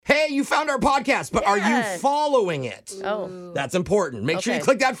you found our podcast, but are you following it? Oh. That's important. Make sure you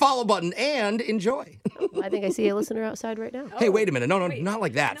click that follow button and enjoy. I think I see a listener outside right now. Hey, wait a minute. No, not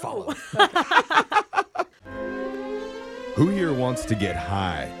like that. Follow. Who here wants to get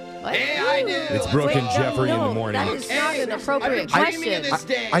high? Hey, I do. It's Brooke and Jeffrey in the morning. That is not an appropriate I've been dreaming of question.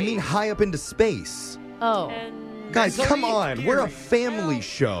 this day. I mean, high up into space. Oh. Guys, come on. We're a family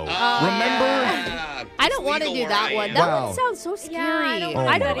show. Remember? I don't want to do that one. That one sounds so scary. Oh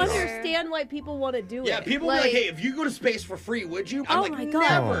I don't my God. understand why people want to do it. Yeah, people be like, hey, if you go to space for free, would you? I'm Oh like, my God.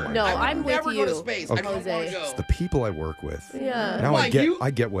 never. No, I would I'm with never go to you, space. Okay. I don't want to Jose. go. It's the people I work with. Yeah. Now Why, I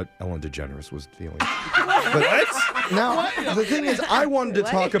get what Ellen DeGeneres was feeling. But now, the thing is, I wanted to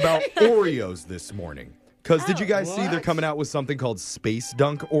talk about Oreos this morning. Because did you guys see they're coming out with something called Space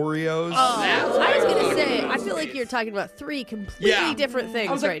Dunk Oreos? I was going to say, I feel like you're talking about three completely different things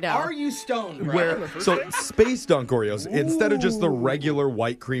I was like, right now. are you stoned, bro? So Space Dunk Oreos, instead of just the regular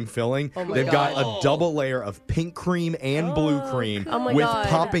white cream filling, they've got a double layer of pink cream and blue cream my with God.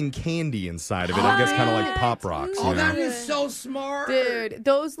 popping candy inside of it. I guess kind of like Pop Rocks. Oh, you know? that is so smart. Dude,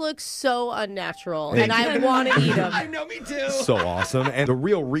 those look so unnatural, and I want to eat them. I know, me too. So awesome. And the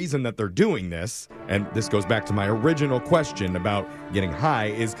real reason that they're doing this, and this goes back to my original question about getting high,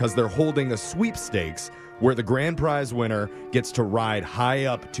 is because they're holding a sweepstakes where the grand prize winner gets to ride high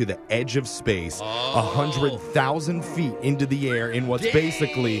up to the edge of space, 100,000 feet into the air in what's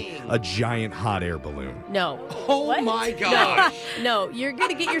basically a giant hot air balloon. No. Oh, my gosh. No, you're going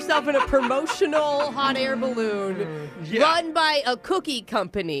to get yourself in a promotional hot air balloon run by a cookie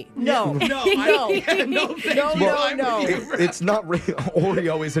company. No. No. No. No, thank you. It's not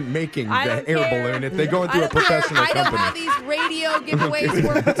Oreo isn't making I the don't air care. balloon. If they go I through a don't care. professional I know company. how these radio giveaways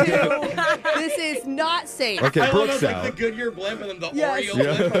work, too. This is not safe. Okay, I love Brooke's those, like out. the Goodyear blimp and then the Yes.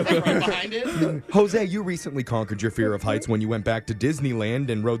 Oreo blimp right behind it. Jose, you recently conquered your fear of heights when you went back to Disneyland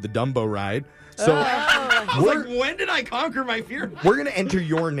and rode the Dumbo ride. So I was like, when did I conquer my fear? we're going to enter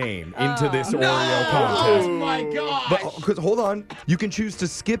your name into this Oreo Oh contest. my gosh. But cause, hold on, you can choose to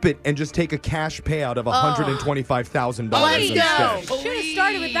skip it and just take a cash payout of $125,000 Let's instead. go. Should have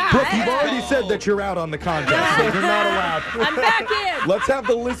started with that. Brooke, you've already said that you're out on the contest, so you're not allowed. I'm back in. Let's have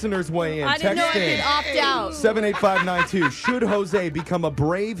the listeners weigh in. I didn't know I Text in could opt out. 78592. Should Jose become a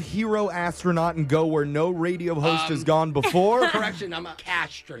brave hero astronaut and go where no radio host has gone before? Correction, I'm a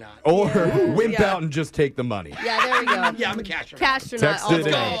castronaut. Or wimp out and just take the money? Yeah, there we go. Yeah, I'm a castronaut. Castronaut Text all it the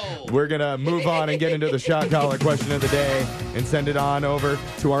in. way. We're going to move on and get into the shot collar question of the day and send it on over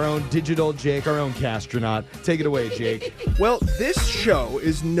to our own digital Jake, our own castronaut. Take it away, Jake. Well, this show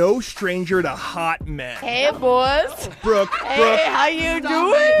is no stranger to hot men. Hey, boys. Brooke, How you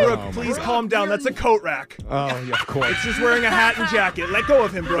doing? Brooke, please calm down. That's a coat rack. Oh, yeah, of course. It's just wearing a hat and jacket. Let go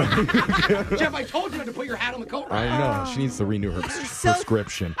of him, Brooke. Jeff, I told you to put your hat on the coat I rack. know. She needs to renew her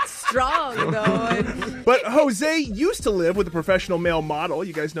prescription. Strong, though. But Jose used to live with a professional male model.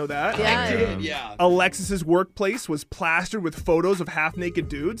 You guys know that? Yeah. Yeah. Alexis's workplace was plastered with photos of half-naked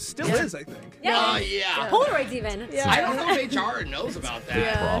dudes. Still is, I think. Oh, yeah. Polaroids even. I don't know if HR knows about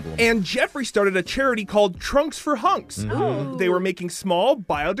that. Problem. And Jeffrey started a charity called Trunks for Hunks. They were making small,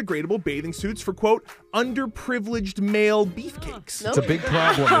 biodegradable bathing suits for, quote, underprivileged male beefcakes. It's a big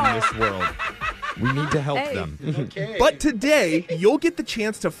problem in this world. We need to help them. Okay. But today, you'll get the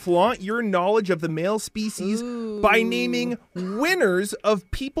chance to flaunt your knowledge of the male species by naming winners of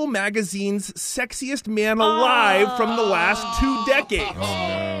People Magazine's Sexiest Man Alive from the last 2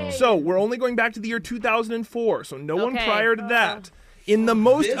 decades. So, we're only going back to the year 2004, so no one Okay. prior to that. In the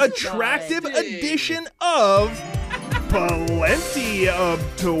most This attractive guy. edition of Plenty of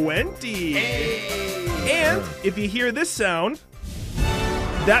 20. And if you hear this sound,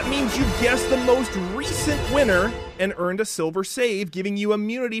 that means you've guessed the most recent winner and earned a silver save, giving you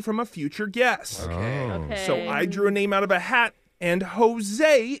immunity from a future guess. Okay. So I drew a name out of a hat, and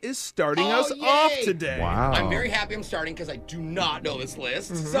Jose is starting us yay. off today. Wow. I'm very happy I'm starting because I do not know this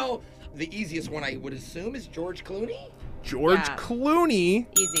list. So the easiest one I would assume is George Clooney. George Yeah. Clooney,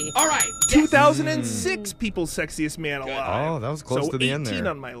 Easy. All right. 2006 People's Sexiest Man Alive. Oh, that was close so to the 18 end there.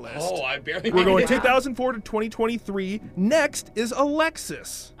 on my list. Oh, I barely We're made going it. 2004 to 2023. Next is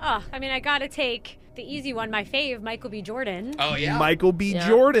Alexis. Oh, I mean, I gotta take the easy one, my fave, Michael B. Jordan. Oh, yeah. Michael B. Yeah.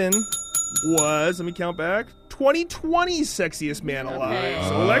 Jordan was, let me count back, 2020's Sexiest Man Alive.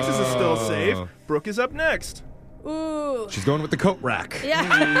 So Alexis is still safe. Brooke is up next. Ooh. She's going with the coat rack. Yeah.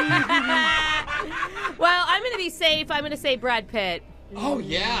 Well, I'm going to be safe. I'm going to say Brad Pitt. Oh,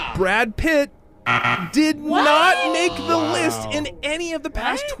 yeah. Brad Pitt did not make the list in any of the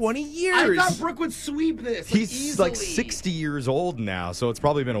past 20 I years. thought Brooke would sweep this. He's easily. like 60 years old now, so it's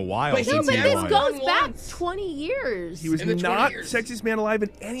probably been a while But he since But he never this won. goes won back once. 20 years. He was In the 20 not years. sexiest man alive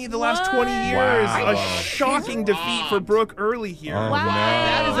in any of the last 20 years. Wow. A shocking defeat for Brooke early here. Oh, Wow. no.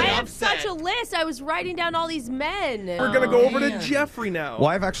 That is an I have upset. such a list. I was writing down all these men. We're going to go over to man. Jeffrey now. Well,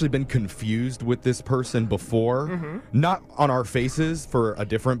 I've actually been confused with this person before. Not on our faces, for a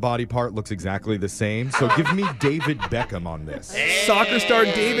different body part looks exactly the same. So give me David Beckham on this. Soccer star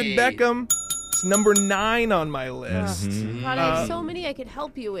David Beckham. It's number 9 on my list. God, I have so many I could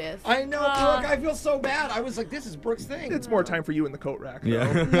help you with. I know, Brooke. I feel so bad. I was like, this is Brooke's thing. It's more time for you in the coat rack. Though.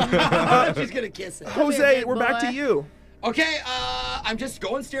 Yeah. She's going to kiss it. Jose, big we're back boy. to you. Okay, I'm just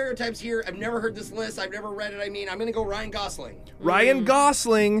going stereotypes here. I've never heard this list. I've never read it. I mean, I'm going to go Ryan Gosling. Ryan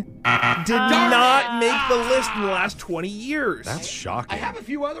Gosling did not make the list in the last 20 years. That's shocking. I have a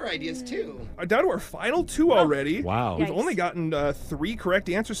few other ideas, too. Down to our final 2 already. Wow. We've Yikes. only gotten 3 correct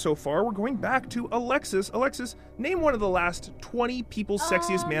answers so far. We're going back to Alexis. Alexis, name one of the last 20 people's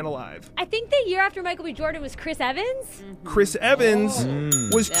sexiest man alive. I think the year after Michael B. Jordan was Chris Evans. Chris Evans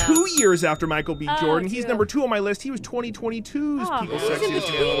was 2 years after Michael B. Jordan. He's two. number 2 on my list. He was 2022's people's he was in sexiest man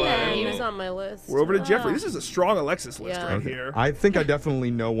between alive. then. He was on my list. We're over to Jeffrey. This is a strong Alexis list Yeah. right Okay. here. I think I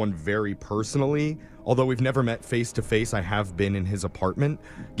definitely know one very personally. Although we've never met face to face, I have been in his apartment.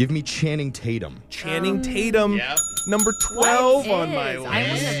 Give me Channing Tatum. Channing Tatum, Yep. number 12 It on my is. list. I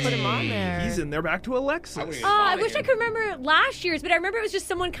wouldn't have put him on there. He's in there. Back to Alexis. I wouldn't I even wish thought I of could him. remember last year's, but I remember it was just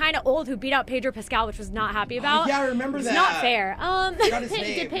someone kind of old who beat out Pedro Pascal, which was not happy about. Yeah, I remember It's that. not fair. Forgot his Hey,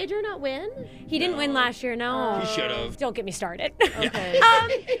 name. did Pedro not win? He didn't win last year. No, He should have. Don't get me started. Okay.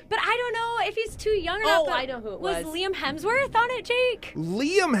 But I don't know if he's too young or not. Oh, but I know who it was. Liam Hemsworth on it, Jake?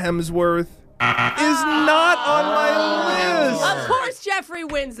 Liam Hemsworth is not on my list. Of course Jeffrey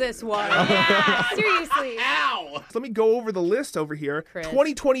wins this one. Yeah, seriously. Ow! Let me go over the list over here. Chris.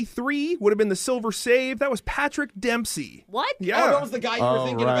 2023 would have been the Silver Save. That was Patrick Dempsey. What? Yeah. Oh, that was the guy you were Oh,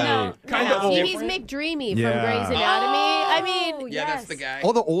 thinking right. about. Kinda No, old. He's McDreamy Yeah. from Grey's Anatomy. I mean, Yeah, that's Yes. the guy.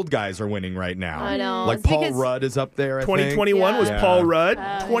 All the old guys are winning right now. I know. Like It's Paul because- Rudd is up there, I think. 2021 was Yeah. Paul Rudd.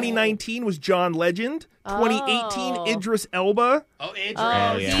 2019 was John Legend. 2018 Oh. Idris Elba. Oh, Idris.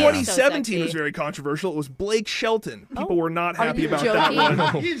 Oh, yeah. he's 2017 so was sexy. very controversial. It was Blake Shelton. People were not Are happy you about joking?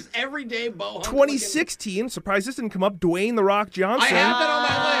 that one. He's everyday bow hunter 2016, surprised this didn't come up, Dwayne The Rock looking. Johnson. I have that on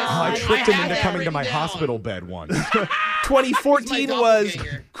my list. I tricked him had into that coming to written my down. hospital bed once. 2014 He's my was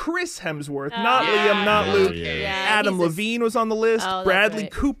doppelganger. Chris Hemsworth, not Yeah. Liam, not Yeah, Luke. yeah. Yeah, Adam he's a- Levine was on the list. Oh, that's Bradley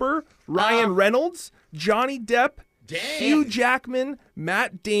right. Cooper, Ryan Reynolds, Johnny Depp, Dang. Hugh Jackman,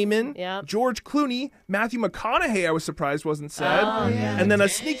 Matt Damon, Yep. George Clooney, Matthew McConaughey. I was surprised wasn't said. Oh, yeah. And then a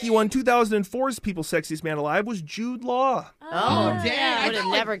sneaky one, 2004's People's Sexiest Man Alive was Jude Law. Oh, dang. I would have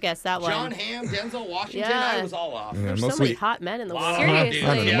thought, never guessed that one. John Hamm, Denzel Washington, Yeah. I was all off. Yeah, There's so many hot men in the world. Seriously.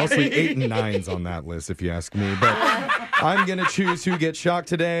 I don't know, Yeah. mostly 8 and 9s on that list, if you ask me. But I'm going to choose who gets shocked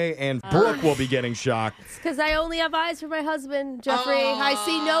today, and Brooke will be getting shocked. Because I only have eyes for my husband, Jeffrey. I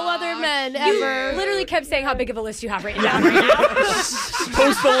see no other men You ever. literally kept saying how big of a list you have written down right now.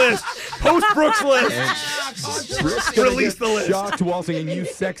 Post the list. Post Brooks' list. Brooke's gonna Release get the list. Shocked while singing "You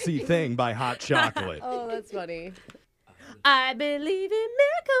Sexy Thing" by Hot Chocolate. Oh, that's funny. I believe in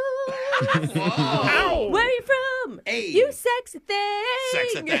miracles. Whoa. Where are you from? Hey. You sexy thing.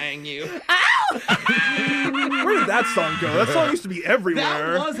 Sexy thing, you. Where did that song go? That song used to be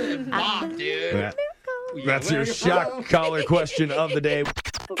everywhere. That wasn't Bob, dude. That- Yeah, That's where your are you shock from? collar question of the day.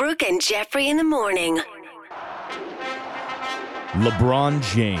 Brooke and Jeffrey in the morning. LeBron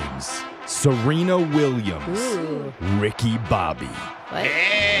James, Serena Williams, Ricky Bobby.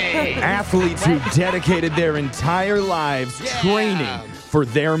 Hey. Athletes who dedicated their entire lives training for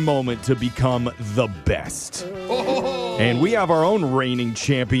their moment to become the best. Oh. And we have our own reigning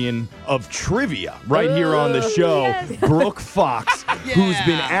champion of trivia right here on the show, yes. Brooke Fox, who's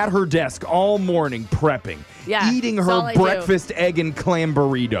been at her desk all morning prepping, Yeah, eating that's her all I do. breakfast egg and clam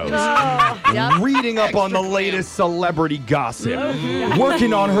burritos, Yep. reading up on the Extra latest celebrity gossip,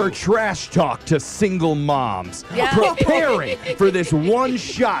 working on her trash talk to single moms, Yeah. preparing for this one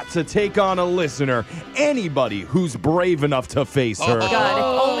shot to take on a listener, anybody who's brave enough to face her. God, if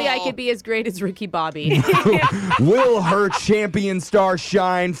only I could be as great as Ricky Bobby. Will her champion star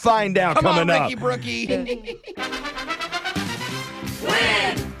shine? Find out Come coming on, up. Ricky Brookie.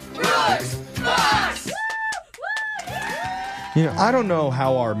 Win, Brooks, Fox. You know, I don't know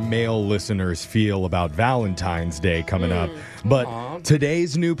how our male listeners feel about Valentine's Day coming up, but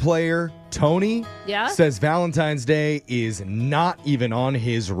today's new player, Tony, Yeah? says Valentine's Day is not even on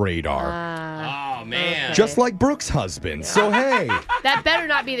his radar. Oh, man. Just like Brooke's husband. So, hey. That better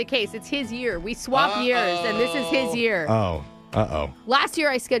not be the case. It's his year. We swap years, and this is his year. Oh, uh-oh. Last year,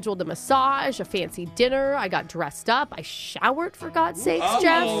 I scheduled a massage, a fancy dinner. I got dressed up. I showered, for God's sakes,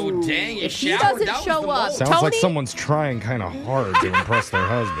 Jeff. Oh, dang. You If he showered. doesn't That was show the up- most. Sounds like Tony? someone's trying kind of hard to impress their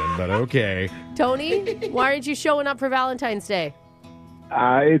husband, but okay. Tony, why aren't you showing up for Valentine's Day?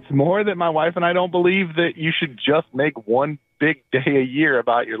 It's more that my wife and I don't believe that you should just make one big day a year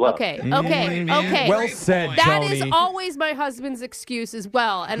about your love. Okay. man. Well Great said, point. That Tony. is always my husband's excuse as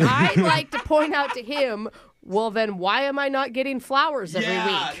well. And I'd like to point out to him, well, then why am I not getting flowers every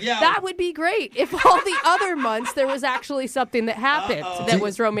week? Yeah. That would be great if all the other months there was actually something that happened that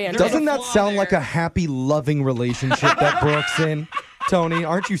was romantic. Doesn't that flaw sound like there. a happy, loving relationship that Brooke's in? Tony,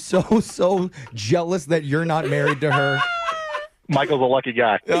 aren't you so jealous that you're not married to her? Michael's a lucky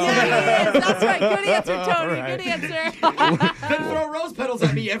guy. Yeah, he is. That's right. Good answer, Tony. All right. Good answer. Then throw rose petals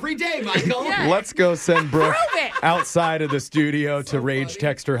at me every day, Michael. Yeah. Let's go send Brooke Prove it. outside of the studio to rage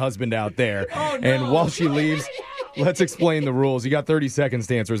text her husband out there. Oh, no. And while she leaves, let's explain the rules. You got 30 seconds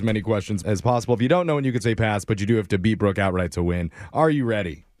to answer as many questions as possible. If you don't know when you can say pass, but you do have to beat Brooke outright to win. Are you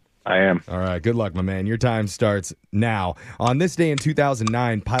ready? I am. All right, good luck, my man. Your time starts now. On this day in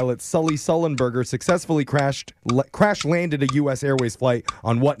 2009, pilot Sully Sullenberger successfully crash landed a U.S. Airways flight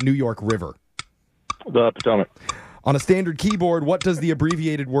on what New York river? The Potomac. On a standard keyboard, what does the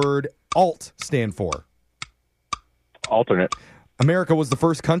abbreviated word ALT stand for? Alternate. America was the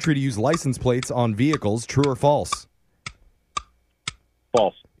first country to use license plates on vehicles. True or false?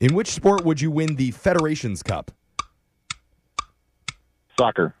 False. In which sport would you win the Federations Cup?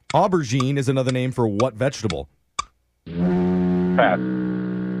 Soccer. Aubergine is another name for what vegetable? Pass.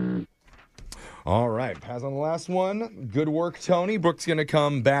 All right, pass on the last one. Good work, Tony. Brooke's going to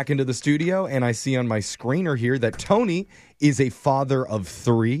come back into the studio, and I see on my screener here that Tony is a father of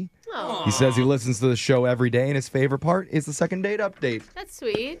 3. He says he listens to the show every day, and his favorite part is the second date update. That's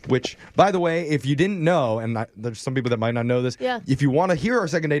sweet. Which, by the way, if you didn't know, and there's some people that might not know this, Yeah. if you want to hear our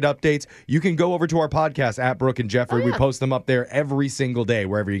second date updates, you can go over to our podcast at Brooke and Jeffrey. We post them up there every single day,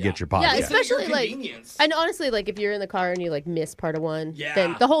 wherever you get your podcast. Yeah, It's at your especially like, convenience. and honestly, like if you're in the car and you like miss part of one, Yeah.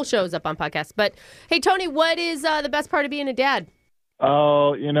 then the whole show's up on podcast. But hey, Tony, what is the best part of being a dad?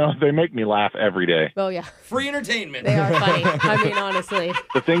 Oh, they make me laugh every day. Oh yeah, Free entertainment. they are funny. I mean, honestly,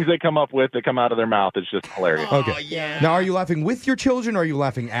 The things they come up with that come out of their mouth is just hilarious. Oh, Okay. yeah. Now, are you laughing with your children, or are you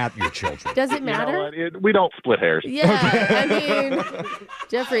laughing at your children? does it You know matter? what? We don't split hairs. Yeah, I mean,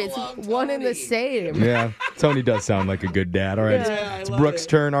 Jeffrey, it's love one and the Tony. same. Yeah, Tony does sound like a good dad. All right, Yeah, it's Brooke's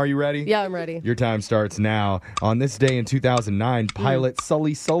turn. Are you ready? Yeah, I'm ready. Your time starts now. On this day in 2009, pilot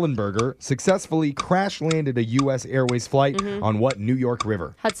Sully Sullenberger successfully crash landed a U.S. Airways flight on what New York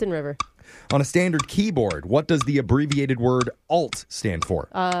river? Hudson River. On a standard keyboard, what does the abbreviated word ALT stand for?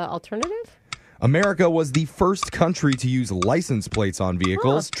 Alternative? America was the first country to use license plates on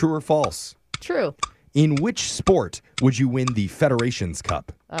vehicles. True or false? True. In which sport would you win the Federations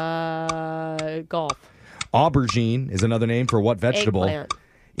Cup? Golf. Aubergine is another name for what vegetable? Eggplant.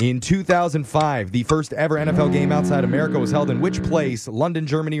 In 2005, the first ever NFL game outside America was held in which place? London,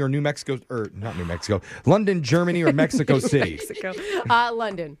 Germany, or New Mexico? Or not New Mexico. London, Germany, or Mexico City? Mexico.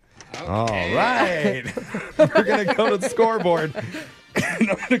 London. All right. We're going to go to the scoreboard. And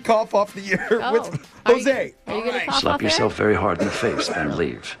I'm going to cough off the air with Jose. Are you going to right. cough Slap off yourself air? very hard in the face, then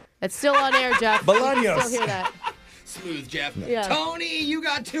leave. It's still on air, Jeff. You can Bolaños. still hear that. Smooth, Jeff. Yeah. Tony, you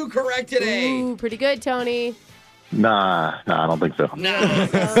got 2 correct today. Ooh, pretty good, Tony. Nah, I don't think so.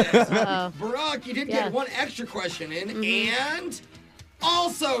 No. Brooke, you did Yeah. get 1 extra question in, and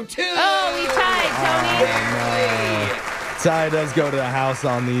also 2. Oh, we tied, Tony. Barely. Tie does go to the house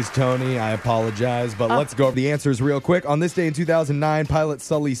on these, Tony. I apologize, but let's go over the answers real quick. On this day in 2009, pilot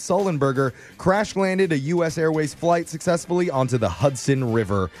Sully Sullenberger crash landed a U.S. Airways flight successfully onto the Hudson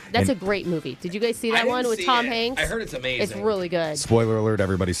River. That's a And great movie. Did you guys see I that didn't one with see Tom it. Hanks? I heard it's amazing. It's really good. spoiler alert,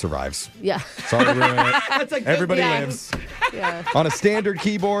 everybody survives. Yeah. Sorry to ruin it. That's a good Everybody Yeah. lives. Yeah. On a standard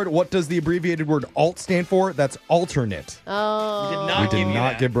keyboard, what does the abbreviated word ALT stand for? That's alternate. Oh. Did We not did give you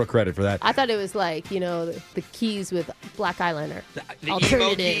not that. give Brooke credit for that. I thought it was like, the keys with black eyeliner. The emo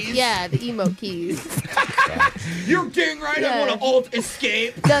Alternative. keys? Yeah, the emo keys. You're dang right. Yeah. I want to alt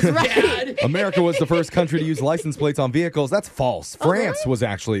escape. That's right. Dad. America was the first country to use license plates on vehicles. That's false. France really? was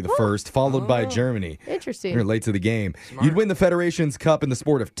actually the first, followed by Germany. Interesting. You're late to the game. You'd win the Federations Cup in the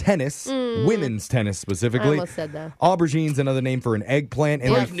sport of tennis, women's tennis I specifically. almost said that. Aubergine's another name for an eggplant.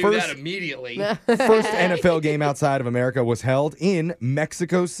 And I the knew that first immediately. NFL game outside of America was held in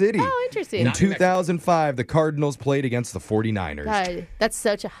Mexico City. Oh, interesting. In Not in Mexico. 2005, the Cardinals played against the 49ers. God, that's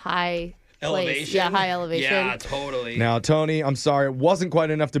such a high place. Elevation? Yeah, high elevation. Yeah, totally. Now, Tony, I'm sorry, it wasn't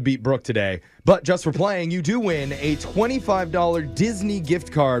quite enough to beat Brooke today, but just for playing, you do win a $25 Disney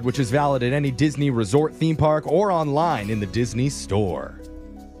gift card, which is valid at any Disney resort, theme park, or online in the Disney store.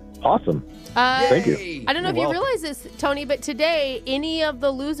 Awesome. Thank you. Yay. I don't know if You're you realize this, Tony, but today, any of the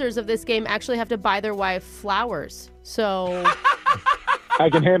losers of this game actually have to buy their wife flowers. So, I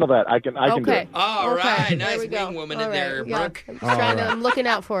can handle that. I can do okay. it. All Okay, right. there Nice we go. wing woman All in there, right, yeah. Brooke. I'm just trying to, I'm looking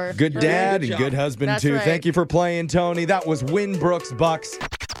out for her. Good dad Good and job. good husband, That's too. right. Thank you for playing, Tony. That was Win Brooks Bucks.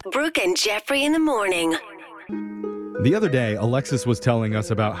 Brooke and Jeffrey in the morning. The other day, Alexis was telling us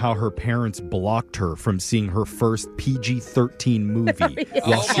about how her parents blocked her from seeing her first PG-13 movie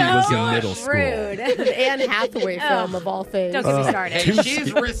while Oh she my was in gosh, middle school. Rude. An Anne Hathaway film of all things. Don't get me started. Hey,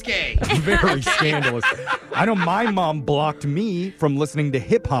 she's risque. Very scandalous. I know my mom blocked me from listening to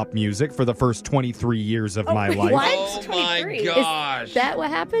hip-hop music for the first 23 years of my life. what? Oh my 23. gosh. Is that what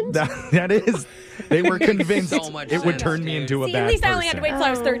happened? That is. They were convinced So much it would sense, turn me dude. into a See, bad at least person. I only had to wait till I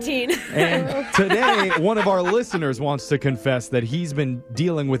was 13. And today, one of our listeners wants to confess that he's been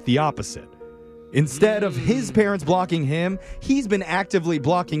dealing with the opposite. Instead of his parents blocking him, he's been actively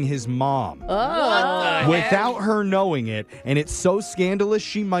blocking his mom. Oh. Without her knowing it, and it's so scandalous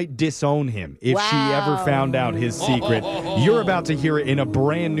she might disown him if she ever Wow. found out his secret. You're about to hear it in a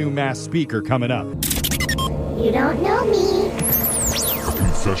brand new Mass Speaker coming up. You don't know me. A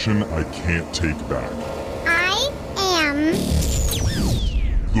confession I can't take back. I am.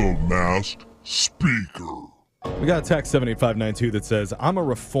 The Masked Speaker. We got a text 78592 that says, I'm a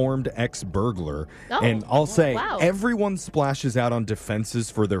reformed ex-burglar, Oh, and I'll say wow. everyone splashes out on defenses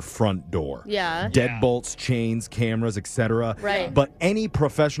for their front door. Yeah. Deadbolts, chains, cameras, etc. Right. But any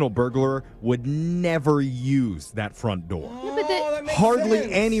professional burglar would never use that front door. Yeah, but the- Oh, that makes Hardly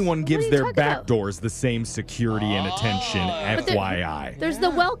sense. anyone gives are you their talking back about? doors the same security and attention, But there- FYI. There's the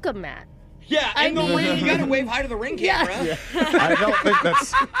welcome mat. Yeah, and I the mean- ring, you gotta wave hi to the ring camera. I don't think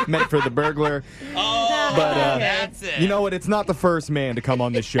that's meant for the burglar. Oh, But, that's it. You know what? It's not the first man to come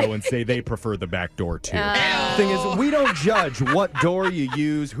on this show and say they prefer the back door too. Oh. Thing is, we don't judge what door you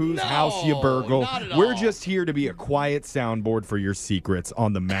use, whose No, house you burgle. not at We're all. just here to be a quiet soundboard for your secrets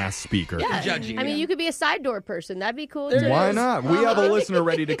on the Mass Speaker. Yeah. judging I mean, you. you could be a side door person. That'd be cool, too. Why not? We have a listener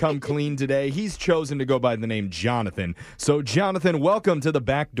ready to come clean today. He's chosen to go by the name Jonathan. So, Jonathan, welcome to the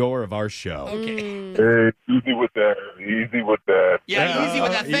back door of our show. Okay. Hey, easy with that. Easy with that. Yeah, easy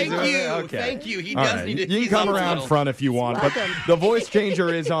with that. Easy Thank with you. that. Okay. Thank you. He All does right. need to. You he's can come up a around little. front if you want, but Welcome. the voice changer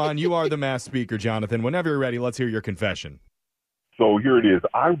is on. You are the Mass Speaker, Jonathan. Whenever you're ready, let's hear your confession. So here it is.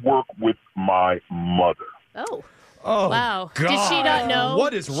 I work with my mother. Oh. Oh, Wow. God. Did she not know?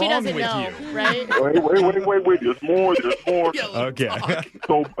 What is She wrong doesn't with know, you? right? Wait. There's more. Yeah, let's Okay.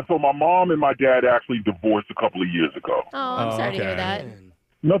 talk. So my mom and my dad actually divorced a couple of years ago. Oh, I'm sorry to hear okay. that.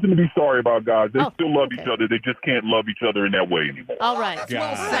 Nothing to be sorry about, guys. They Oh, still love okay. each other. They just can't love each other in that way anymore. All right. That's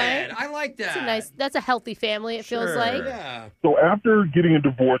well God. said. I like that. That's a healthy family, it feels Sure. like. Yeah. So after getting a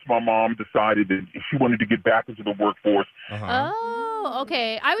divorce, my mom decided that she wanted to get back into the workforce. Uh-huh. Oh,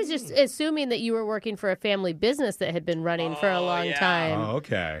 okay. I was just assuming that you were working for a family business that had been running for a Oh, long yeah. time. Oh,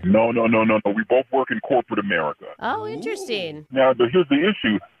 okay. No. We both work in corporate America. Oh, interesting. Now, here's the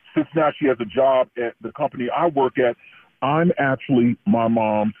issue. Since now she has a job at the company I work at, I'm actually my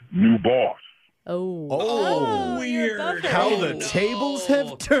mom's new boss. Oh. Oh, you're above her. how the tables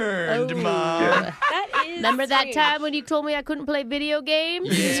have turned, Oh. Mom. That is Remember that strange. time when you told me I couldn't play video games?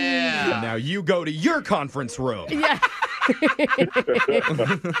 Yeah. Now you go to your conference room. Yeah.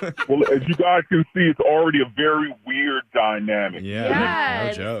 Well, as you guys can see, it's already a very weird dynamic. Yeah, Yeah.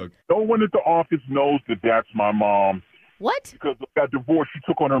 no joke. No one at the office knows that that's my mom What? because of that divorce. She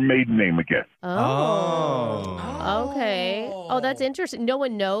took on her maiden name again. Oh. Okay. Oh, that's interesting. No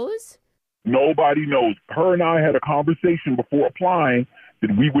one knows? Nobody knows. Her and I had a conversation before applying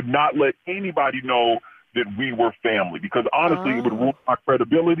that we would not let anybody know that we were family because honestly, it would ruin my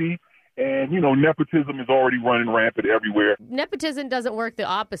credibility. And, nepotism is already running rampant everywhere. Nepotism doesn't work the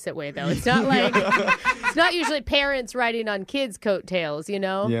opposite way, though. It's not like it's not usually parents riding on kids' coattails, you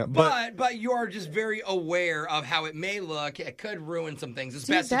know? Yeah, But you are just very aware of how it may look. It could ruin some things. It's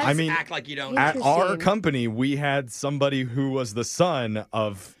best to that's- just I mean, act like you don't. at Interesting. our company, we had somebody who was the son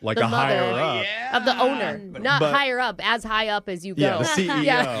of like The a mother. higher up. Yeah. Of the owner, not But- higher up, as high up as you go. Yeah, the CEO.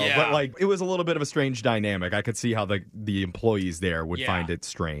 Yeah. But it was a little bit of a strange dynamic. I could see how the employees there would Yeah. find it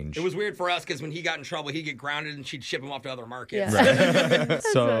strange. It was weird for us because when he got in trouble, he'd get grounded and she'd ship him off to other markets. Yeah. Right.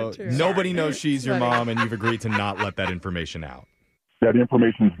 So not true. nobody knows she's your Funny. mom, and you've agreed to not let that information out. That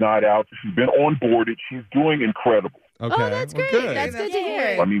information's not out. She's been onboarded. She's doing incredible. Okay. Oh, that's well, great. good. That's good to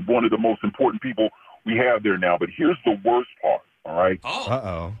hear. I mean, one of the most important people we have there now. But here's the worst part, all right? Oh.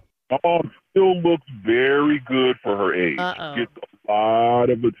 Uh-oh. My mom still looks very good for her age. Uh-oh. She gets a lot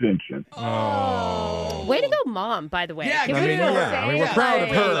of attention. Oh. Way to go, Mom, by the way. Yeah, Can I we mean, just yeah, say we're that? proud of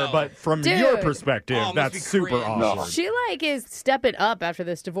Like, her, but from Dude. your perspective, Oh, it must that's be super cringe. awesome. She is stepping up after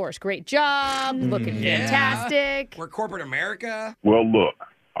this divorce. Great job, looking Yeah. fantastic. We're corporate America. Well, look,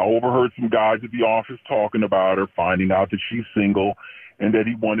 I overheard some guys at the office talking about her, finding out that she's single, and that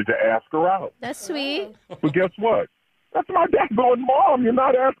he wanted to ask her out. That's sweet. But guess what? That's my daggone mom. You're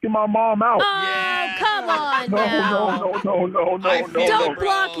not asking my mom out. Oh, Yeah. come on No, now. no. I feel Don't bro.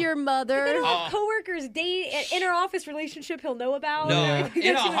 block your mother. Then he'll Oh. have coworkers date an inter-office relationship he'll know about. No, I think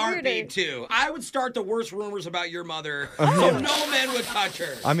in a that's even heartbeat, weirder. too. I would start the worst rumors about your mother so no man would touch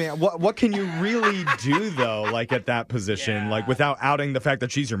her. I mean, what can you really do, though, like at that position, Yeah. like without outing the fact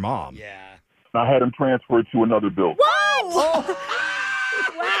that she's your mom? Yeah. I had him transferred to another building. What?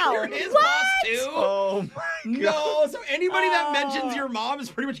 You're his boss, too? Oh, my No, so anybody that mentions your mom is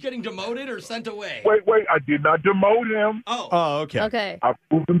pretty much getting demoted or sent away. Wait, I did not demote him. Oh, Oh, okay. Okay. I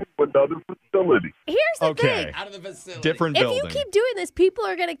moved him to another facility. Here's the Okay. thing. out of the facility. Different If building. you keep doing this, people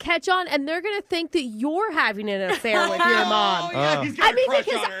are going to catch on and they're going to think that you're having an affair with your mom. Oh, yeah, he's got I a mean, crush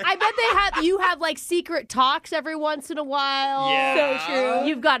because on her. I bet you have like secret talks every once in a while. Yeah. So true.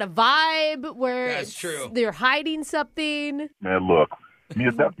 You've got a vibe where That's true. they're hiding something. Man, look, Mia,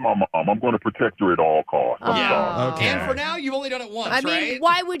 that's my mom. I'm going to protect her at all costs. I'm Yeah. sorry. Okay. And for now, you've only done it once, I mean, right?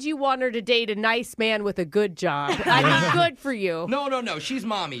 why would you want her to date a nice man with a good job? I mean, good for you. No. She's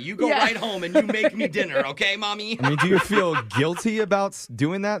mommy. You go Yeah. right home and you make me dinner, okay, mommy? I mean, do you feel guilty about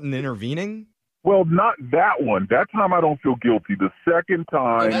doing that and intervening? Well, not that one. That time I don't feel guilty. The second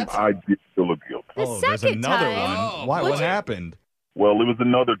time that's- I did feel guilty. The There's second another time. Oh, one. Why? boy. What happened? Well, it was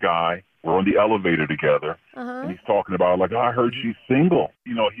another guy. We're on the elevator together, Uh-huh. and he's talking about, like, I heard she's single.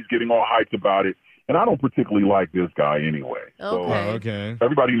 You know, he's getting all hyped about it. And I don't particularly like this guy anyway. So Okay. Oh, okay.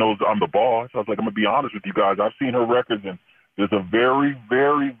 everybody knows I'm the boss. I was like, I'm going to be honest with you guys. I've seen her records, and there's a very,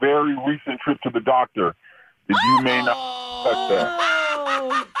 very, very recent trip to the doctor that you may not touch that.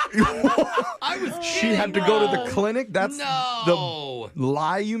 Oh. I was She kidding, had to go to bro. the clinic? That's No. the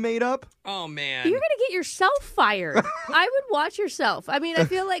lie you made up? Oh, man. You're going to get yourself fired. I would watch yourself. I mean, I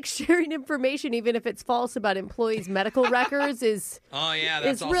feel like sharing information, even if it's false about employees' medical records, is Oh, yeah,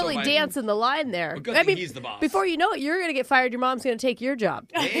 that's is also really my... dancing the line there. Well, good I thing mean, he's the boss. before you know it, you're going to get fired. Your mom's going to take your job.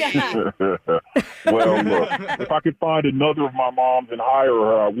 Hey. Well, look, if I could find another of my moms and hire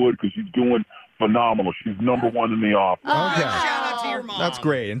her, I would, because she's doing phenomenal. She's number one in the office. Okay. Shout out to your mom. That's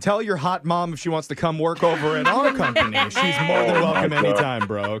great. And tell your hot mom if she wants to come work over at our company. She's more than Oh, my welcome God. anytime,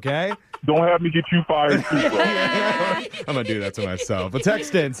 bro, okay? Don't have me get you fired, too, bro. I'm going to do that to myself. But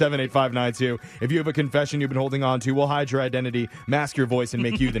text in 78592. If you have a confession you've been holding on to, we'll hide your identity, mask your voice, and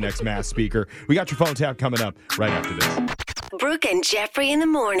make you the next mass speaker. We got your phone tap coming up right after this. Brooke and Jeffrey in the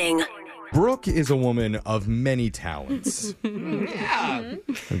morning. Brooke is a woman of many talents. Yeah.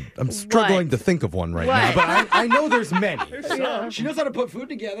 I'm struggling to think of one right now, but I know there's many. She knows how to put food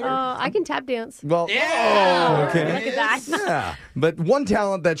together. I can tap dance. Well, Yeah. okay. Look at that. Yeah, but one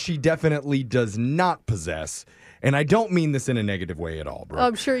talent that she definitely does not possess, and I don't mean this in a negative way at all, bro.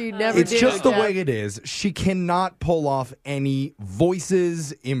 I'm sure you never It's do. just the Jeff. way it is. She cannot pull off any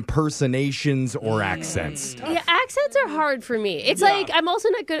voices, impersonations, or accents. Yeah, accents are hard for me. It's like I'm also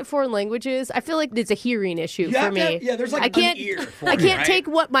not good at foreign languages. I feel like it's a hearing issue You for have to me. have- yeah, there's like I can't, an ear for I it, can't right? take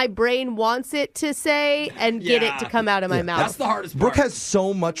what my brain wants it to say and get it Yeah. to come out of my mouth. That's the hardest Brooke part. has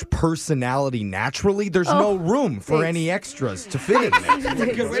so much personality naturally, there's no room for thanks. any extras to fit in there. That's a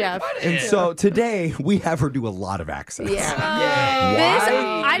good way to Jeff. put it. And so today, we have her do a lot of accents. Yeah. Yay. This,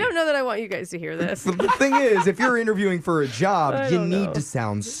 Why? I don't know that I want you guys to hear this. The thing is, if you're interviewing for a job, you don't need know. to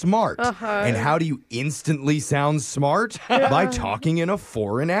sound smart. Uh-huh. And how do you instantly sound smart? By talking in a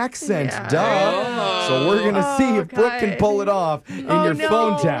foreign accent. Yeah. Duh. So we're going to see if Brooke can Okay. pull it off in Oh, your no.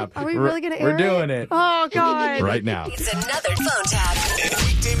 phone tap. Are we really going to We're air doing it Oh, God. right now. It's another phone tap.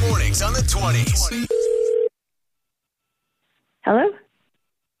 Weekday mornings on the 20s. Hello?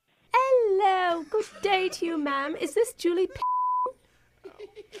 Hello. Good day to you, ma'am. Is this Julie P?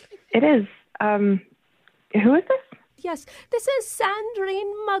 It is. Who is this? Yes, this is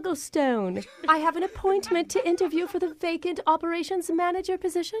Sandrine Mugglestone. I have an appointment to interview for the vacant operations manager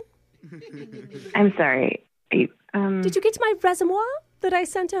position. I'm sorry. Did you get my reservoir that I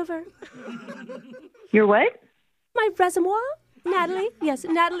sent over? Your what? My reservoir? Natalie? Yes,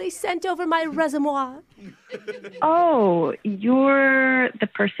 Natalie sent over my reservoir. Oh, you're the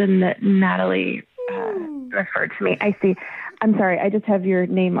person that Natalie referred to me. I see. I'm sorry. I just have your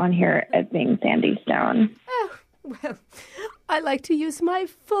name on here as being Sandy Stone. Oh, well, I like to use my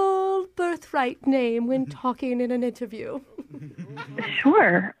full birthright name when talking in an interview.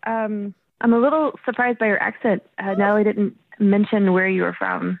 Sure. I'm a little surprised by your accent. Natalie didn't mention where you were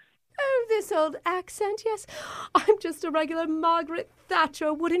from. Oh, this old accent, yes. I'm just a regular Margaret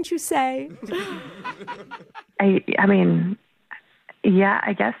Thatcher, wouldn't you say? I mean, yeah,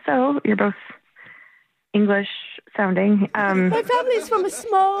 I guess so. You're both English sounding. My family's from a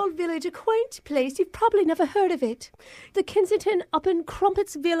small village, a quaint place. You've probably never heard of it. The Kensington up in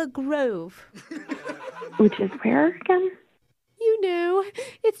Crumpetsville Grove. Which is where again? You know,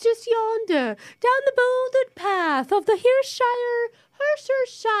 it's just yonder, down the bouldered path of the Hertfordshire.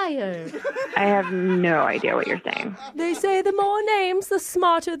 I have no idea what you're saying. They say the more names, the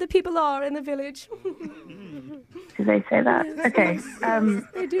smarter the people are in the village. Do they say that? Okay.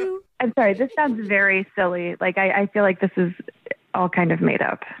 They do. I'm sorry, this sounds very silly. Like, I feel like this is all kind of made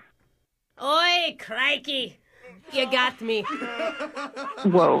up. Oi, crikey. You got me.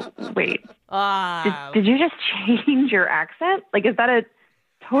 Whoa, wait. Did you just change your accent? Like, is that a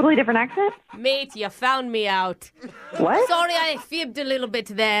totally different accent? Mate, you found me out. What? Sorry, I fibbed a little bit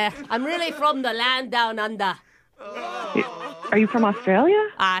there. I'm really from the land down under. Are you from Australia?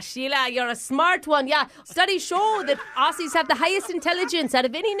 Sheila, you're a smart one. Yeah, studies show that Aussies have the highest intelligence out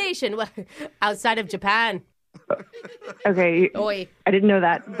of any nation, well, outside of Japan. Okay. Oi. I didn't know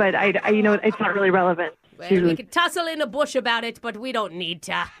that, but I it's not really relevant. Well, we could tussle in a bush about it, but we don't need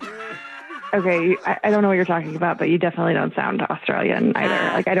to. Okay, I don't know what you're talking about, but you definitely don't sound Australian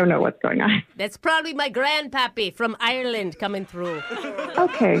either. Like, I don't know what's going on. That's probably my grandpappy from Ireland coming through.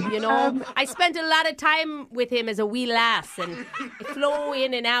 Okay. You know, I spent a lot of time with him as a wee lass, and I flow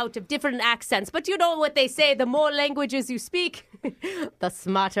in and out of different accents. But you know what they say, the more languages you speak, the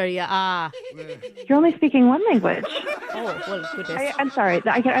smarter you are. You're only speaking one language. Oh, well, goodness. I'm sorry,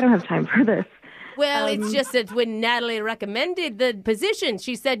 I don't have time for this. Well, it's just that when Natalie recommended the position,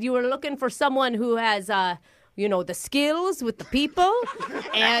 she said you were looking for someone who has, the skills with the people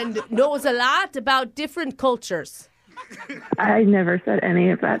and knows a lot about different cultures. I never said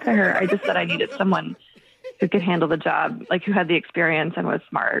any of that to her. I just said I needed someone who could handle the job, like who had the experience and was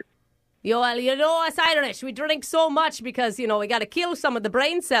smart. Well, you know us Irish, we drink so much because, we got to kill some of the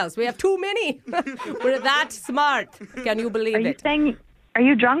brain cells. We have too many. We're that smart. Can you believe it? Are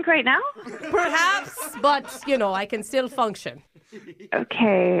you drunk right now? Perhaps, but, I can still function.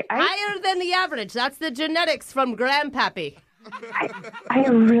 Okay. Higher than the average. That's the genetics from Grandpappy.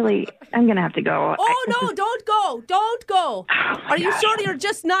 I'm going to have to go. Oh, no, don't go. Don't go. Are you sure you're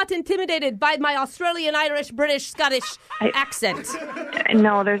just not intimidated by my Australian, Irish, British, Scottish accent?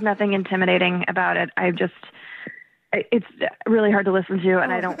 No, there's nothing intimidating about it. It's really hard to listen to,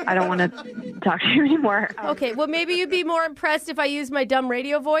 and I don't want to talk to you anymore. Okay, well, maybe you'd be more impressed if I used my dumb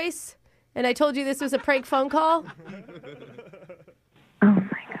radio voice, and I told you this was a prank phone call. Oh,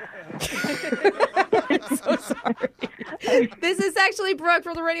 my God. I'm so sorry. This is actually Brooke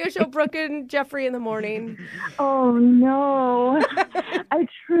from the radio show Brooke and Jeffrey in the Morning. Oh, no. I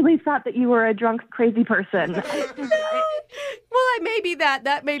truly thought that you were a drunk, crazy person. Well, I may be that.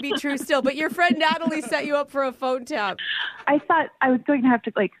 That may be true still. But your friend Natalie set you up for a phone tap. I thought I was going to have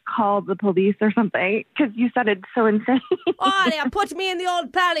to, call the police or something because you sounded so insane. Oh, yeah, put me in the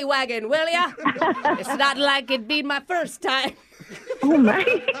old paddy wagon, will ya? It's not like it'd be my first time. Oh, my.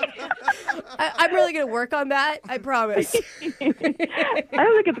 I'm really going to work on that. I promise. I don't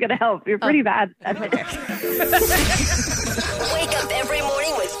think it's going to help. You're pretty bad at it. Wake up every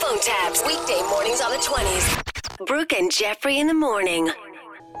morning with phone taps. Weekday mornings on the 20s. Brooke and Jeffrey in the Morning.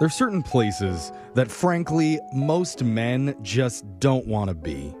 There's certain places that, frankly, most men just don't want to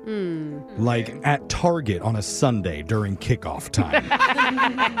be. Like at Target on a Sunday during kickoff time.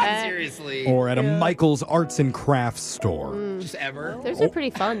 Seriously. Or at a Michael's Arts and Crafts store. Just ever. Those are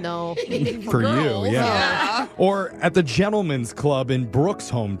pretty fun, though. For you, yeah. Or at the Gentlemen's Club in Brooke's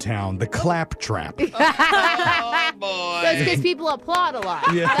hometown, the Claptrap. Oh, boy. That's because people applaud a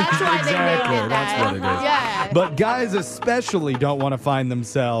lot. Yeah, That's why exactly. they make it That's that. what it is. Yeah. But guys especially don't want to find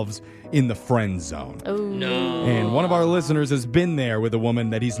themselves in the friend zone. Ooh. No. And one of our listeners has been there with a woman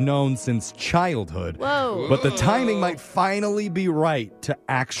that he's known since childhood. Whoa. But the timing might finally be right to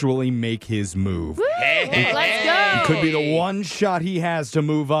actually make his move. Let's go. It could be the one shot he has to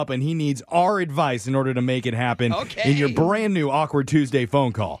move up, and he needs our advice in order to make it happen in your brand new Awkward Tuesday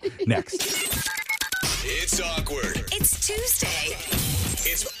phone call. Next. It's awkward. It's Tuesday.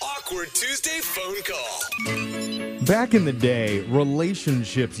 It's Awkward Tuesday phone call. Back in the day,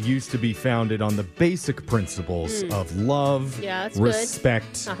 relationships used to be founded on the basic principles of love, Yeah, that's good.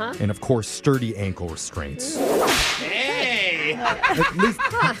 respect, and, of course, sturdy ankle restraints. Hey! At least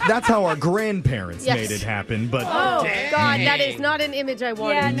that's how our grandparents Yes. made it happen, but Oh, Dang. God, that is not an image I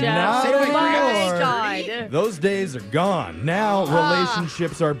wanted, Yeah, no. Jeff. Not Say my Oh, my grandparents. God. those days are gone. Now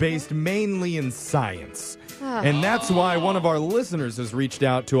relationships are based mainly in science. And that's why one of our listeners has reached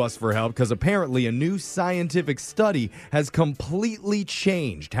out to us for help, because apparently a new scientific study has completely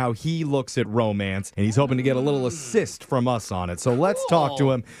changed how he looks at romance, and he's hoping to get a little assist from us on it. So let's talk to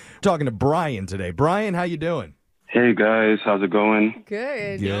him. We're talking to Brian today. Brian, how you doing? Hey guys, how's it going?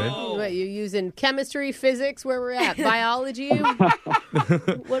 Good. Good. What, you using chemistry, physics, where we're at? Biology?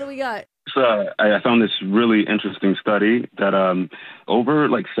 What do we got? So I found this really interesting study that over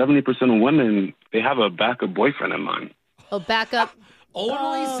like 70% of women, they have a backup boyfriend in mind. Oh, back up.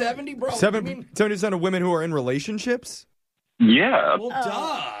 Only 70, bro. 70% of women who are in relationships? Yeah. Well,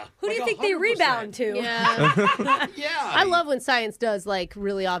 duh. Who do you Like think they 100%. rebound to? Yeah. Yeah. I love when science does, like,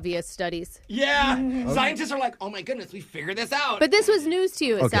 really obvious studies. Yeah. Scientists are like, oh my goodness, we figured this out. But this was news to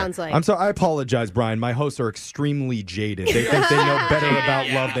you, it sounds like. I'm sorry. I apologize, Brian. My hosts are extremely jaded. They think they know better about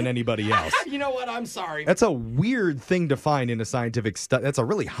love than anybody else. You know what? I'm sorry. That's a weird thing to find in a scientific study. That's a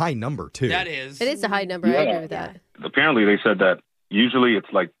really high number, too. That is. It is a high number. I agree with that. Apparently they said that usually it's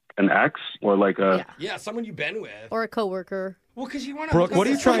like an ex or like a... Yeah, someone you've been with. Or a coworker. Well, because you want to. Brooke, what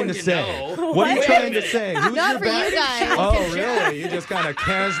are you trying to say? What are you trying to say? Who's Not your for back- you guys. Oh, really? You just kind of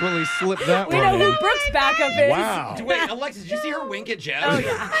casually slipped that We one know who in. Brooke's backup is. Wow. Wait, Alexis, did you see her wink at Jeff? Oh,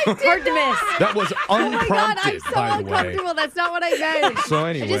 yeah. Hard to miss. That was Oh my God, I'm unprompted, so by the way. uncomfortable. That's not what I meant. So I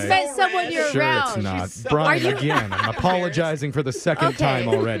anyway. just meant someone you're Sure, around. it's not. so- Brian, Are you- again, I'm apologizing for the second Okay. time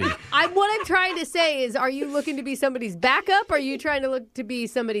already. What I'm trying to say is, are you looking to be somebody's backup, or are you trying to look to be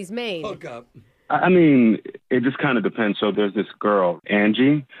somebody's main? Hook up. I mean, it just kind of depends. So there's this girl,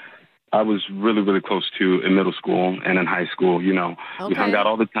 Angie, I was really, really close to in middle school and in high school. You know, we hung out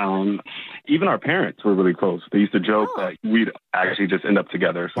all the time. Even our parents were really close. They used to joke that we'd actually just end up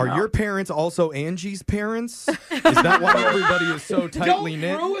together. Are somehow. your parents also Angie's parents? Is that why everybody is so tightly Don't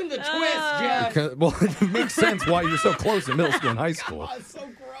knit? ruin the twist, Jeff. Well, it makes sense why you're so close in middle school and high school. Oh, it's so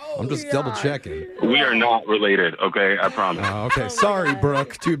gross. I'm just double checking. We are not related, okay? I promise. Okay, sorry,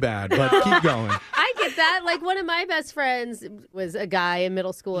 Brooke. Too bad, but keep going. I get that. Like, one of my best friends was a guy in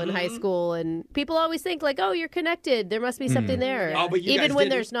middle school and high school, and people always think, like, oh, you're connected. There must be something there. Oh, but you even guys when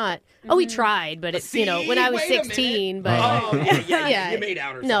didn't? there's not. Oh, we tried, but it's, you know, when I was wait a 16. But Oh, yeah, you made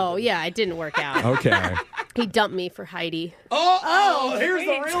out or something. No, yeah, it didn't work out. Okay. He dumped me for Heidi. Oh, here's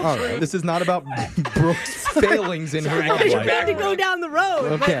the real All truth. right. This is not about Brooke's failings in her love I was life. about to go down the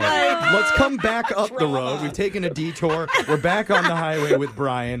road. Okay, But, like, let's come back up the road. We've taken a detour. We're back on the highway with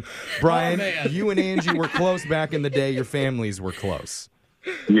Brian. Brian, man. you and Angie were close back in the day. Your families were close.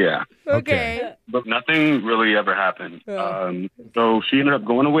 Yeah. okay. But nothing really ever happened. So she ended up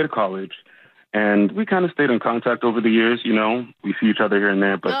going away to college, and we kind of stayed in contact over the years. You know, we see each other here and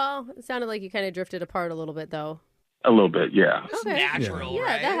there, but Oh, it sounded like you kind of drifted apart a little bit, though. a little bit, yeah. It's Okay. natural, Yeah,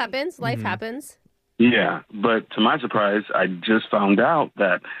 right? that happens. Life happens. Yeah, but to my surprise, I just found out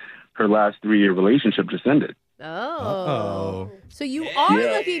that her last 3-year relationship just ended. Oh. Uh-oh. So you are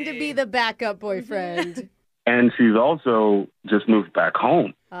looking to be the backup boyfriend. And she's also just moved back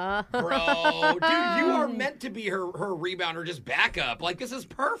home. Uh, Bro, dude, you are meant to be her rebounder, just backup. Like, this is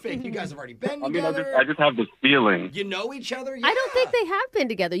perfect. You guys have already been I mean, together. I just have this feeling. You know each other? I don't think they have been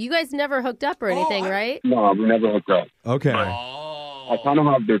together. You guys never hooked up or anything, right? No, we never hooked up. Okay. I kind of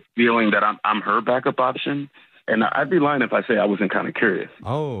have this feeling that I'm her backup option. And I'd be lying if I say I wasn't kind of curious.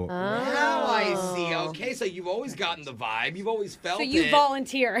 Oh. Now I see. Okay, so you've always gotten the vibe. You've always felt So you it.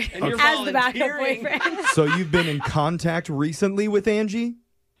 volunteer And you're as the backup volunteering. boyfriend. So you've been in contact recently with Angie?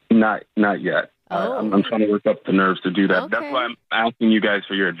 Not yet. Oh. I'm trying to work up the nerves to do that. Okay. That's why I'm asking you guys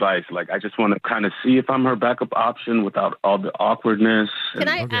for your advice. Like, I just want to kind of see if I'm her backup option without all the awkwardness. Can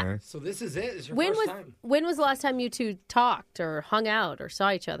I? Okay. So this is it. It's your When first was time. when was the last time you two talked or hung out or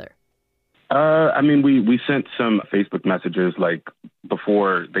saw each other? I mean, we sent some Facebook messages like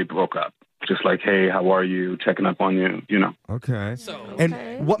before they broke up. Just like, hey, how are you? Checking up on you, you know. Okay. So,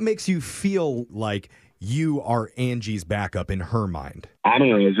 And what makes you feel like you are Angie's backup in her mind? I don't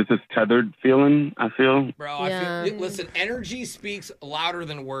know. It's just this tethered feeling, I feel. bro, Yeah. I feel, listen, energy speaks louder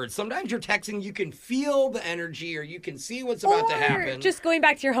than words. Sometimes you're texting, you can feel the energy or you can see what's about to Or happen. just going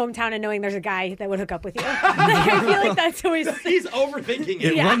back to your hometown and knowing there's a guy that would hook up with you. Like, I feel like that's always. He's overthinking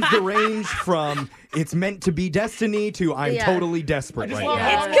it. It runs the range from it's meant to be destiny to I'm Yeah. totally desperate right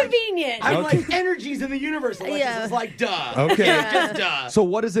now. It's convenient. I'm Okay. like energies in the universe. Alexis Yeah. is like, duh. Okay. Just duh. So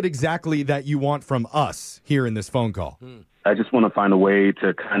what is it exactly that you want from us here in this phone call? I just want to find a way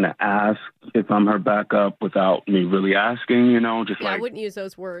to kind of ask if I'm her backup without me really asking, just Yeah, I like, wouldn't use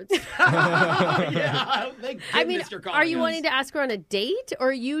those words. Yeah, I mean, are you wanting to ask her on a date, or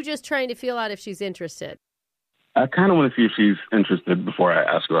are you just trying to feel out if she's interested? I kind of want to see if she's interested before I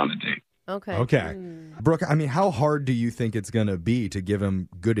ask her on a date. Okay. Okay. Brooke, I mean, how hard do you think it's going to be to give him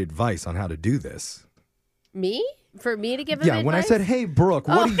good advice on how to do this? Me? For me to give him Yeah, advice? when I said, hey, Brooke,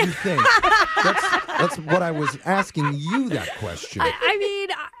 what do you think? That's what I was asking you that question. I mean,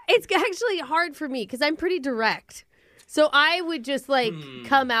 it's actually hard for me because I'm pretty direct. So I would just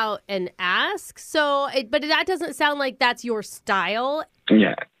come out and ask. But that doesn't sound like that's your style.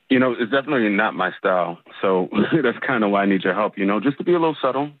 Yeah. It's definitely not my style. So that's kind of why I need your help, just to be a little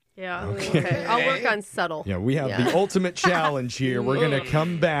subtle. Yeah. Okay. I'll work on subtle. Yeah, we have the ultimate challenge here. We're going to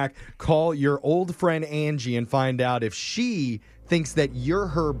come back, call your old friend Angie, and find out if she thinks that you're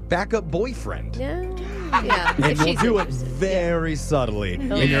her backup boyfriend. Yeah. Yeah. And if we'll she's do it interested. very subtly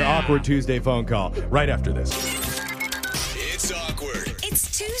in your Awkward Tuesday phone call right after this. It's awkward.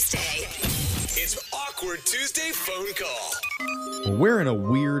 It's Tuesday. It's Awkward Tuesday phone call. Well, we're in a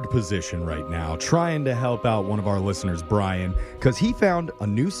weird position right now trying to help out one of our listeners, Brian, because he found a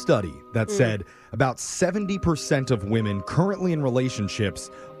new study that said about 70% of women currently in relationships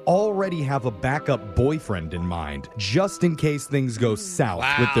already have a backup boyfriend in mind, just in case things go south